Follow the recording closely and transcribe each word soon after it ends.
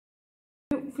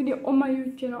video on my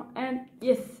YouTube channel. And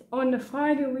yes, on the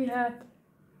Friday we had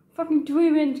fucking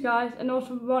 3 wins, guys, and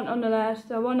also one on the last.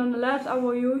 The one on the last I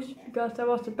will use because that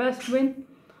was the best win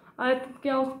I had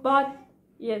kills. But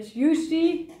yes, you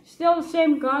see, still the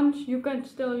same guns you can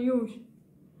still use.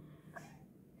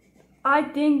 I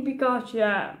think because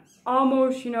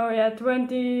almost 25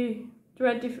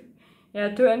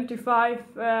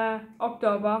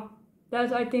 October.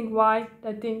 That's I think why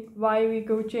we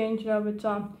go change with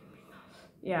some.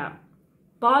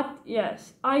 But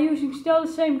yes, I'm using still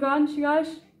the same guns,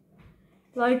 guys.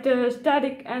 Like the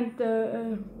static and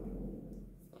the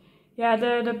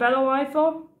battle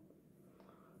rifle.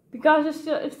 Because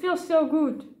it feels still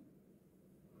good.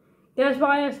 That's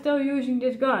why I'm still using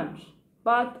these guns.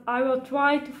 But I will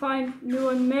try to find new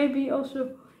one. Maybe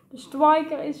also the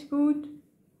striker is good.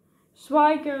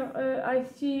 Striker, I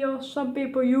see also some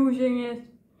people using it.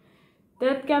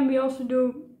 That can be also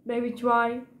do, maybe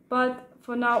try. But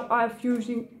for now I'm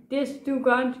using these 2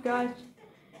 guns, guys.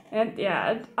 And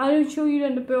I don't show you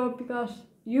then the build because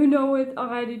you know it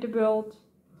already, the build.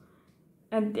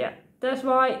 And that's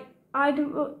why I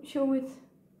don't show it.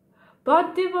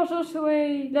 But this was also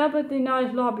a relatively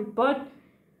nice lobby. But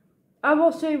I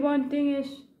will say one thing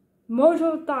is, most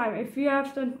of the time if you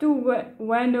have then 2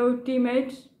 random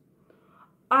teammates,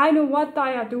 I know what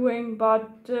they are doing,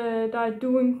 but they're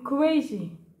doing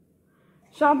crazy.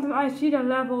 Sometimes I see the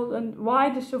levels and why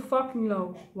they're so fucking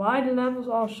low. Why the levels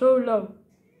are so low.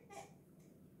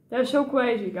 They're so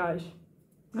crazy, guys.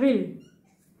 Really.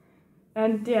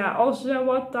 And also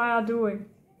what they are doing.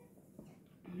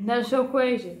 They're so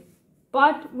crazy.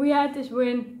 But we had this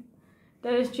win.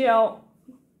 That is chill.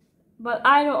 But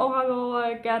I know I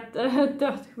will get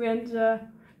 30 wins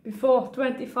before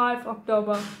 25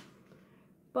 October.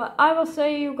 But I will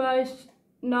say you guys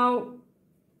now,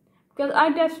 because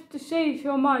I have to say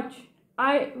so much.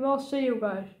 I will say you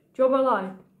guys, drop a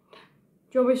like,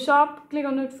 drop a sub, click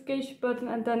on the notification button,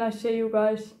 and then I say you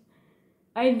guys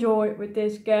enjoy with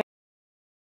this game.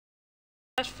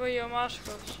 As for your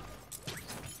mascots.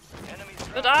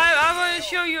 But I will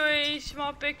show you a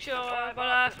small picture what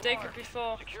I have taken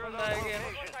before from the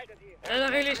game. That's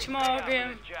a really small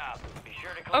game.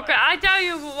 Okay, I tell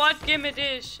you what game it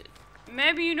is.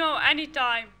 Maybe you know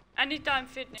anytime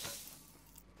fitness.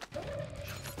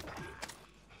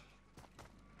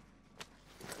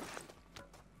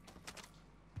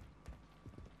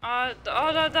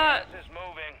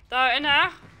 Daar in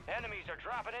there. Enemies are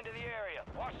dropping into the area.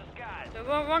 Watch the skies.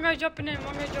 One guy jumping in,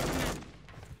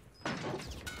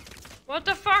 What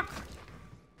the fuck?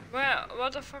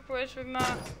 What the fuck is with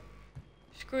my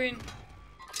screen?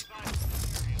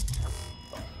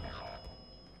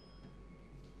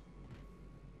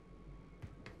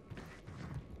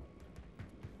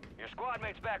 Your squad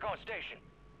mate's back on station.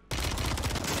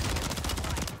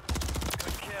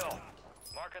 Good kill.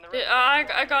 Marking the rest.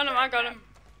 I got him.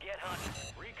 Get hunting.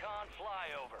 Recon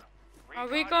flyover.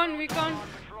 Recon. On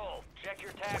patrol. Check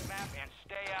your tag map and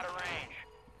stay out of range.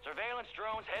 Surveillance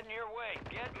drones heading your way.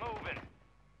 Get moving.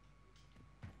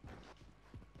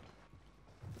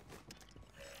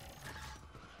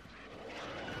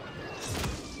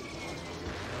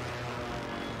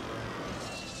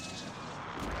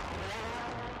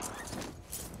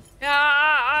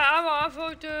 I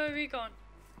vote recon.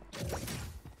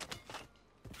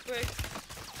 Quick.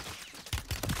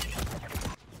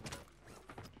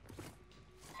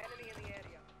 Enemy in the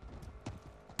area.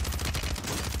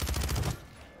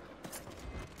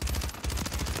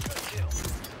 Good kill.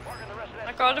 Marking the rest of that.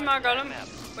 I got him.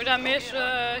 With that miss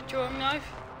throwing knife.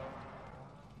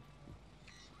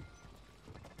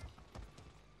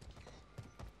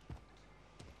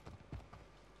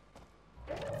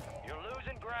 You're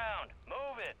losing ground.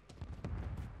 Move it.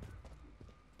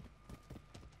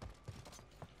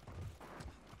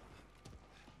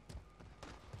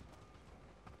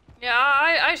 Yeah,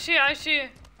 I see.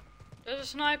 There's a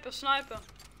sniper.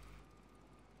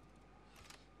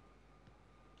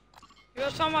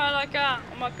 You're somewhere like on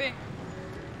my ping.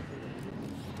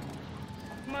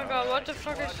 Oh my god, what the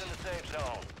fuck is... Squad's in the safe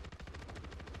zone.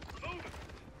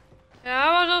 Yeah, how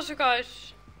about also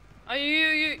guys? Are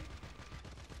you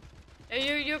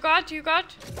got him?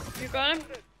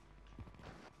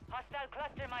 Hostile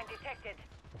cluster mine detected.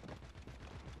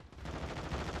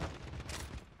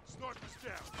 Sniper's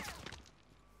down.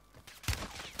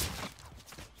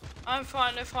 I'm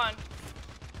fine.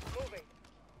 Moving.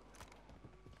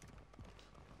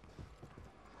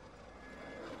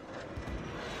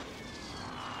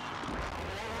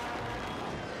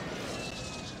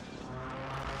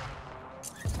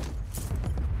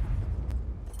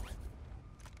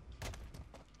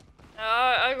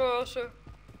 I go also.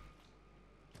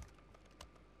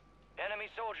 Enemy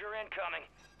soldier incoming.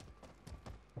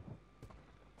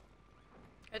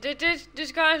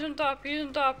 This guy's on top. He's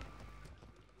on top.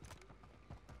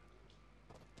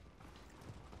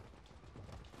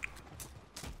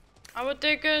 I will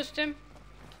take Stim.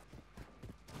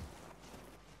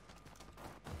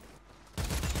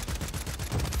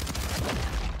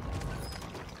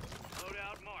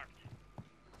 Loadout marked.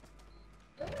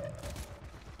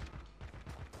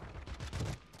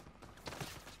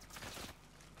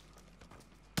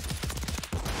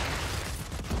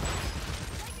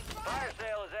 Fire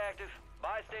sale is active.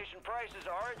 Buy station prices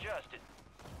are adjusted.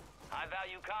 High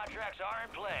value contracts are in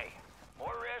play.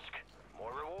 More risk,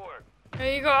 more reward.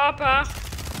 Here you go, up, huh?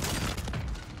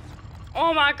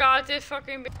 Oh my god, this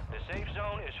fucking. The safe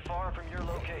zone is far from your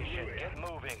location. Get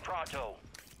moving, pronto.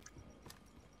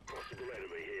 Possible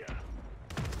enemy here.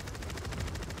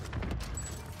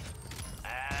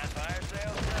 And fire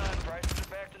sale's done. Prices are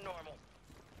back to normal.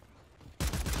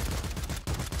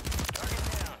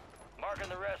 Target down. Marking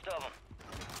the rest of them.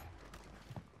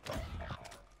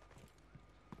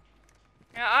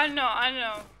 Yeah, I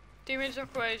know. Teammates are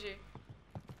crazy.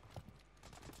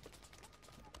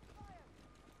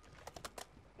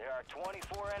 There are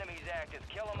 24 enemies active.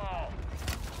 Kill them all.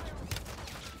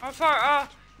 How far?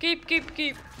 Keep.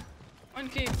 One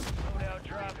keep. Loadout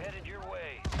drop headed your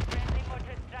way. Friendly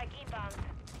mortar strike inbound.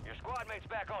 Your squad mate's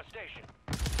back on station.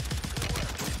 Good work.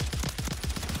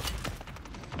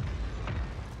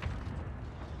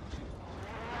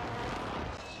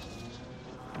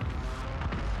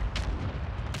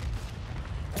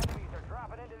 Enemies are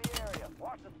dropping into the area.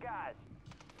 Watch the skies.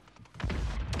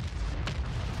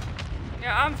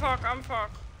 Yeah, I'm fucked.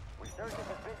 Resurgence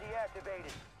has been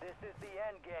deactivated. This is the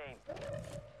end game.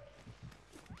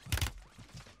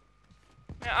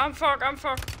 Yeah, I'm fucked.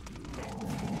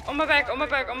 On my back.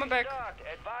 Restocked.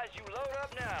 Advise you load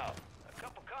up now. A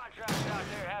couple contracts out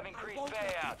there have increased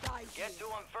payouts. Get to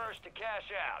them first to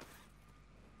cash out.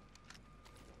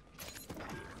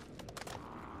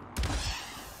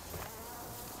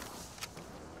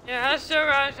 Yeah, there's still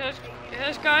guys.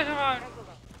 There's guys around.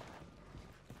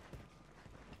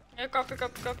 Yeah, copy.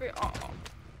 Oh.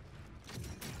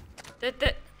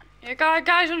 Yeah,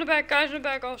 guys on the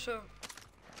back also.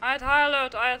 I had high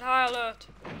alert.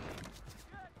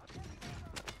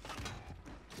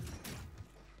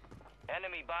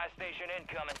 Enemy buy station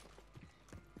incoming.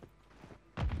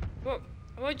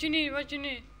 What you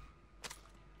need?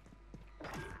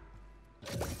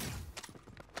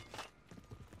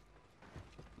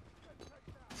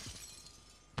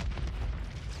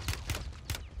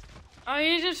 Oh,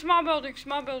 he's in small building.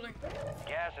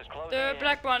 Gas is closing The in.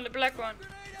 black one.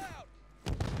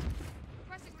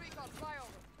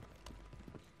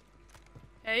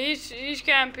 Yeah, he's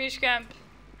camp. Head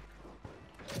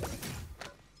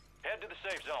to the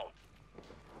safe zone.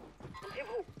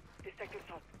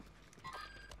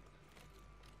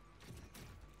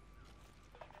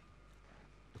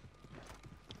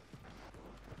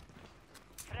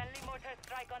 Friendly mortar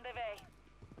strike on the way.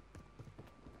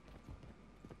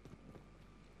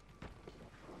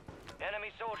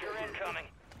 Enemy soldier incoming.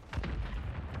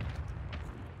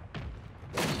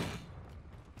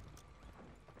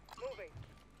 Moving.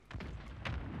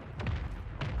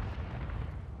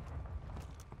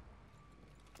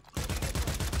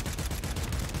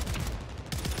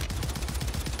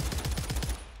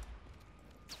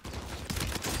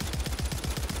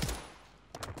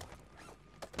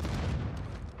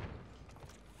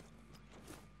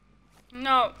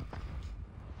 No.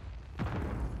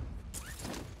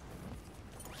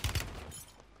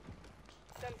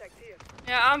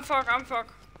 Yeah, I'm fucked.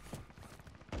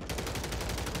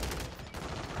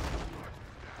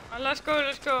 Let's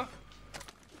go.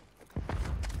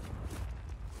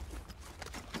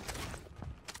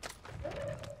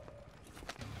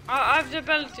 I have the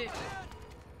ability.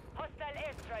 Hostile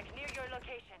airstrike near your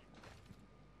location.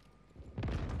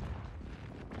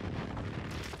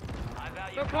 High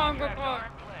value Go on. contracts are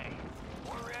in play.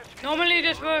 More risk, Normally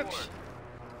this more works.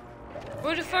 reward.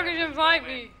 Who the fuck is invite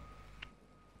me?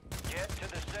 Get to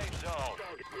the safe zone.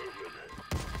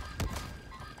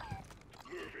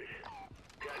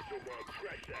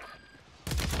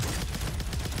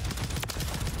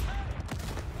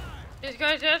 This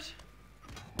guy's dead.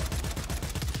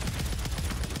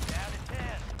 Down to 10.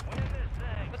 Win this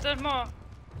thing. But there's more.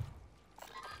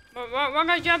 But one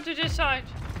guy jumped to this side.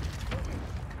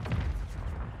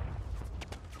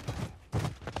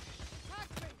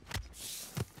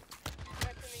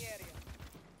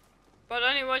 But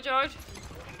anyway, watch out.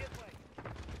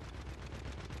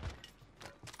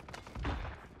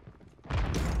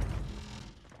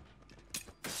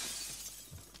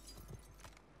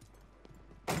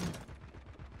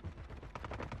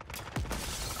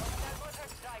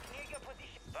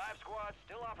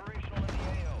 still operational in the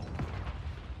AO.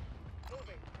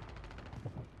 Moving.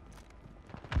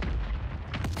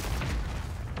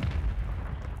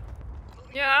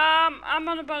 Yeah, I'm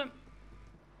on the bottom.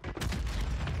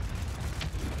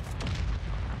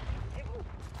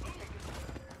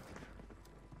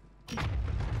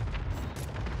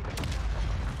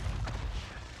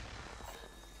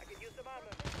 I can use some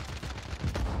armor.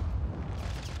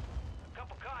 A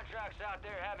couple contracts out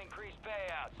there have increased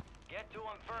payouts. Get to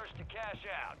them first to cash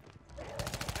out.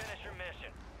 Finish your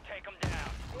mission. Take them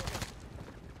down.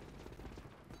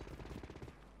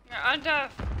 Yeah, I'm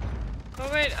deaf. Oh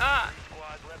wait,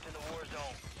 Squads left in the war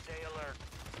zone. Stay alert.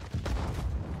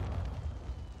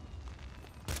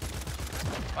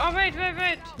 oh wait.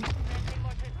 Friendly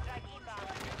mortar strike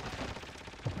inbound.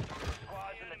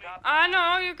 Squads in the top. I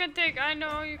know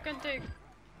you can take.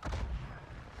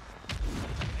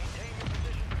 Maintain your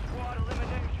position for squad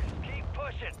eliminations. Keep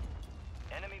pushing.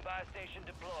 Enemy buy station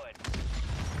deployed.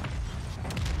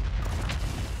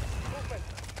 Movement.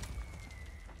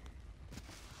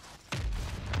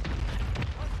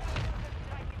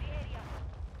 Strike in the area.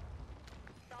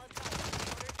 Solid copy.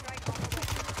 Mortar strike on the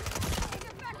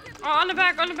way. Oh,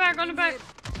 on the back.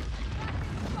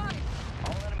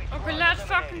 All enemy Okay, squads let's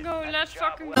fucking eliminated. go. Let's Job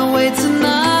fucking well go. Away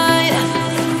tonight.